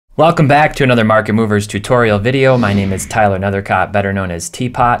Welcome back to another Market Movers tutorial video. My name is Tyler Nethercott, better known as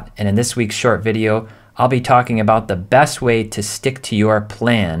T-Pott, and in this week's short video, I'll be talking about the best way to stick to your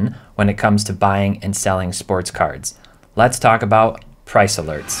plan when it comes to buying and selling sports cards. Let's talk about price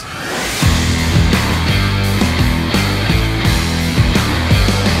alerts.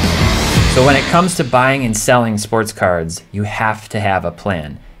 So when it comes to buying and selling sports cards, you have to have a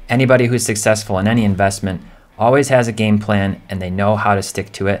plan. Anybody who's successful in any investment always has a game plan, and they know how to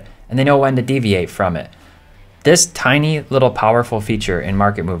stick to it, and they know when to deviate from it. This tiny little powerful feature in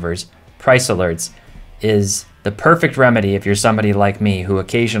Market Movers, price alerts, is the perfect remedy if you're somebody like me who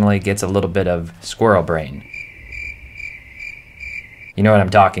occasionally gets a little bit of squirrel brain. You know what I'm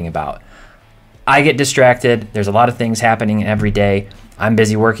talking about. I get distracted. There's a lot of things happening every day. I'm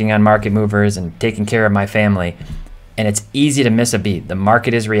busy working on Market Movers and taking care of my family, and it's easy to miss a beat. The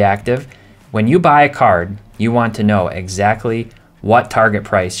market is reactive. When you buy a card, you want to know exactly what target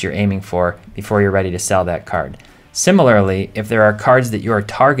price you're aiming for before you're ready to sell that card. Similarly, if there are cards that you're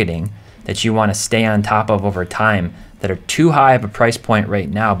targeting that you want to stay on top of over time that are too high of a price point right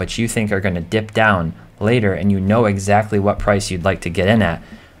now but you think are going to dip down later and you know exactly what price you'd like to get in at,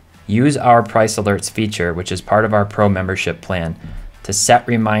 use our price alerts feature, which is part of our pro membership plan, to set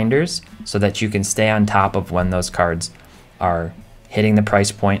reminders so that you can stay on top of when those cards are hitting the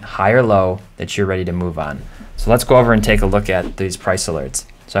price point, high or low, that you're ready to move on. So let's go over and take a look at these price alerts.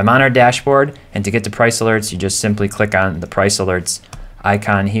 So I'm on our dashboard, and to get to price alerts, you just simply click on the price alerts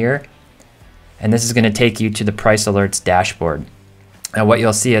icon here, and this is going to take you to the price alerts dashboard. And what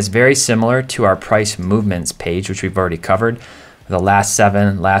you'll see is very similar to our price movements page, which we've already covered, the last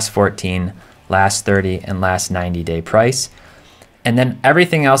 7, last 14, last 30, and last 90-day price. And then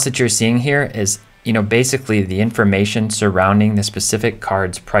everything else that you're seeing here is basically the information surrounding the specific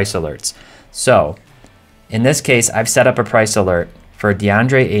card's price alerts. So in this case, I've set up a price alert for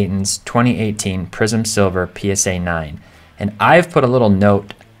DeAndre Ayton's 2018 Prism Silver PSA 9. And I've put a little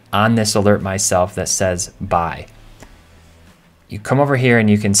note on this alert myself that says buy. You come over here and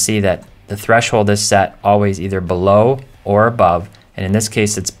you can see that the threshold is set always either below or above. And in this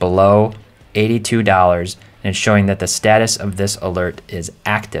case, it's below $82. And it's showing that the status of this alert is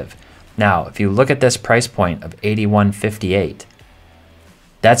active. Now, if you look at this price point of $81.58,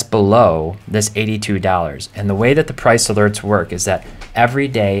 that's below this $82. And the way that the price alerts work is that every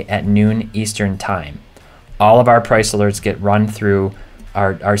day at noon Eastern time, all of our price alerts get run through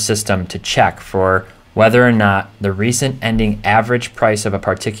our system to check for whether or not the recent ending average price of a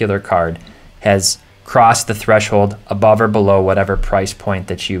particular card has crossed the threshold above or below whatever price point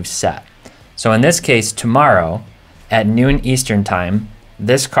that you've set. So in this case, tomorrow at noon Eastern time,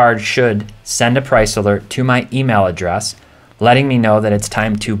 this card should send a price alert to my email address letting me know that it's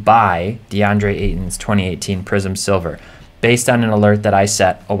time to buy DeAndre Ayton's 2018 Prism Silver based on an alert that I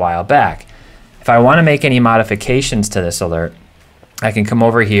set a while back. If I want to make any modifications to this alert, I can come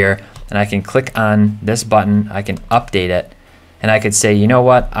over here and I can click on this button, I can update it, and I could say, you know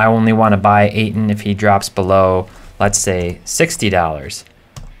what, I only want to buy Ayton if he drops below, let's say, $60.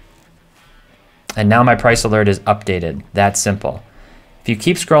 And now my price alert is updated. That's simple. If you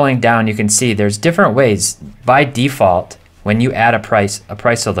keep scrolling down, you can see there's different ways. By default, when you add a price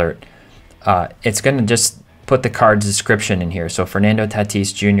alert, it's going to just put the card's description in here. So Fernando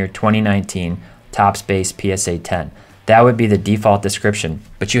Tatis Jr. 2019 Topps Base PSA 10. That would be the default description.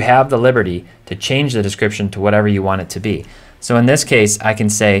 But you have the liberty to change the description to whatever you want it to be. So in this case, I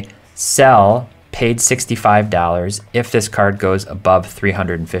can say sell paid $65 if this card goes above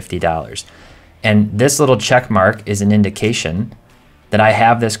 $350. And this little check mark is an indication that I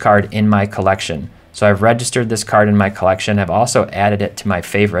have this card in my collection. So I've registered this card in my collection. I've also added it to my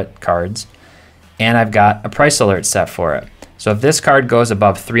favorite cards, and I've got a price alert set for it. So if this card goes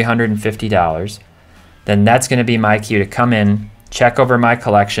above $350, then that's going to be my cue to come in, check over my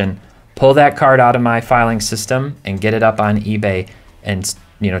collection, pull that card out of my filing system, and get it up on eBay and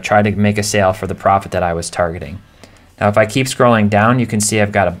try to make a sale for the profit that I was targeting. Now, if I keep scrolling down, you can see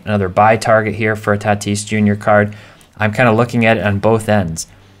I've got another buy target here for a Tatis Jr. card. I'm kind of looking at it on both ends.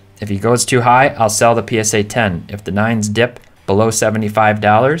 If he goes too high, I'll sell the PSA 10. If the 9s dip below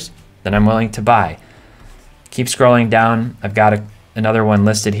 $75, then I'm willing to buy. Keep scrolling down. I've got another one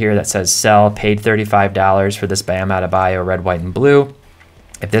listed here that says sell, paid $35 for this Bam Adebayo red, white, and blue.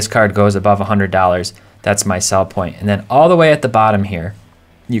 If this card goes above $100, that's my sell point. And then all the way at the bottom here,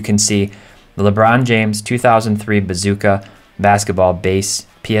 you can see the LeBron James 2003 Bazooka Basketball Base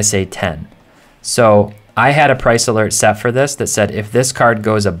PSA 10. So I had a price alert set for this that said if this card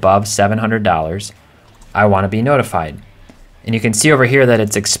goes above $700, I want to be notified. And you can see over here that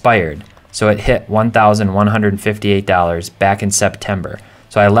it's expired. So it hit $1,158 back in September.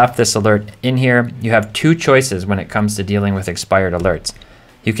 So I left this alert in here. You have two choices when it comes to dealing with expired alerts.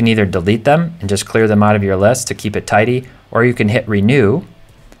 You can either delete them and just clear them out of your list to keep it tidy, or you can hit renew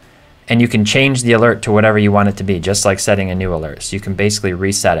and you can change the alert to whatever you want it to be, just like setting a new alert. So you can basically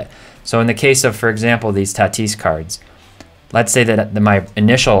reset it. So in the case of, for example, these Tatis cards, let's say that my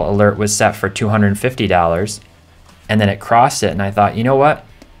initial alert was set for $250 and then it crossed it and I thought, you know what?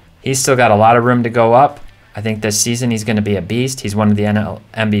 He's still got a lot of room to go up. I think this season he's going to be a beast. He's one of the NL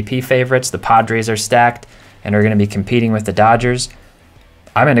MVP favorites. The Padres are stacked and are going to be competing with the Dodgers.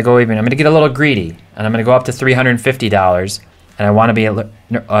 I'm going to get a little greedy and I'm going to go up to $350 and I want to be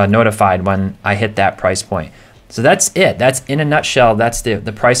notified when I hit that price point. So that's it. That's in a nutshell. That's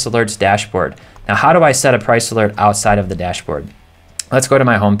the price alerts dashboard. Now, how do I set a price alert outside of the dashboard? Let's go to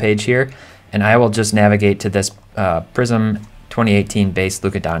my homepage here and I will just navigate to this Prism 2018 base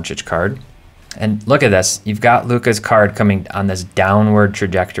Luka Doncic card. And look at this. You've got Luka's card coming on this downward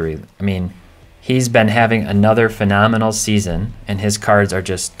trajectory. I mean, he's been having another phenomenal season, and his cards are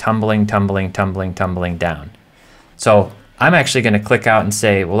just tumbling down. So I'm actually going to click out and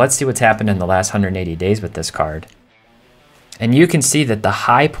say, well, let's see what's happened in the last 180 days with this card. And you can see that the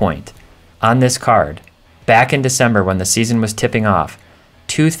high point on this card, back in December when the season was tipping off,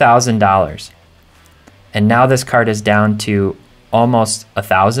 $2,000. And now this card is down to almost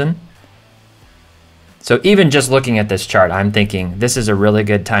 $1,000. So even just looking at this chart, I'm thinking this is a really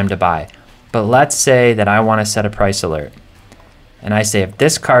good time to buy. But let's say that I want to set a price alert. And I say if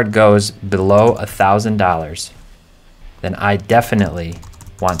this card goes below $1,000, then I definitely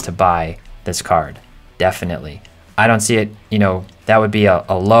want to buy this card. Definitely. I don't see it, that would be a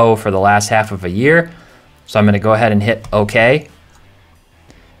low for the last half of a year. So I'm going to go ahead and hit OK.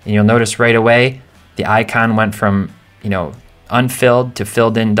 And you'll notice right away the icon went from, unfilled to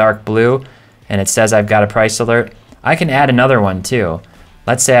filled in dark blue. And it says I've got a price alert. I can add another one too.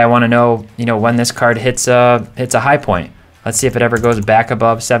 Let's say I want to know, when this card hits a high point. Let's see if it ever goes back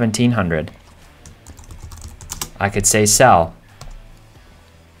above 1700. I could say sell.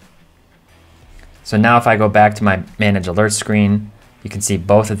 So now if I go back to my manage alert screen, you can see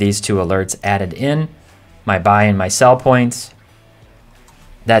both of these two alerts added in, my buy and my sell points.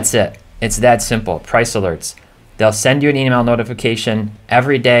 That's it. It's that simple. Price alerts. They'll send you an email notification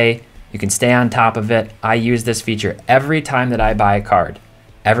every day. You can stay on top of it. I use this feature every time that I buy a card.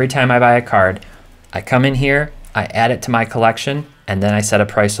 Every time I buy a card, I come in here, I add it to my collection, and then I set a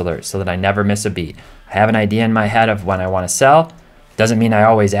price alert so that I never miss a beat. I have an idea in my head of when I want to sell. Doesn't mean I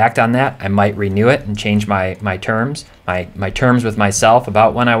always act on that. I might renew it and change my terms, my terms with myself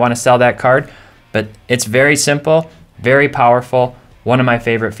about when I want to sell that card. But it's very simple, very powerful, one of my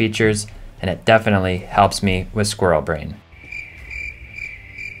favorite features, and it definitely helps me with squirrel brain.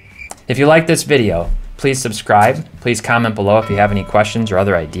 If you like this video, please subscribe. Please comment below if you have any questions or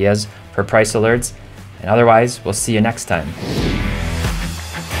other ideas for price alerts. And otherwise, we'll see you next time.